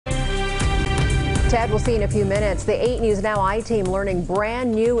Ted, we'll see in a few minutes. The 8 News Now I-team learning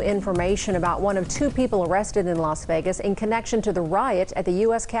brand new information about one of 2 people arrested in Las Vegas in connection to the riot at the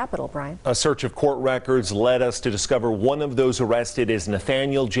U.S. Capitol, Brian. A search of court records led us to discover one of those arrested is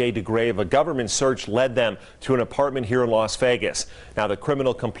Nathaniel J. DeGrave. A government search led them to an apartment here in Las Vegas. Now, the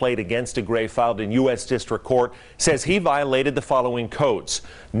criminal complaint against DeGrave filed in U.S. District Court says he violated the following codes: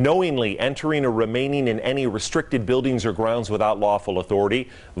 knowingly entering or remaining in any restricted buildings or grounds without lawful authority,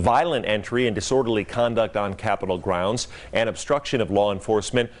 violent entry and disorderly conduct on Capitol grounds, and obstruction of law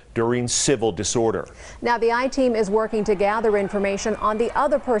enforcement during civil disorder. Now, the I-team is working to gather information on the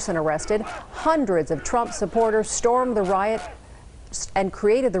other person arrested. Hundreds of Trump supporters stormed the riot and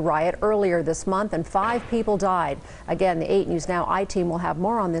created the riot earlier this month, and 5 people died. Again, the 8 News Now I-team will have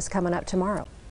more on this coming up tomorrow.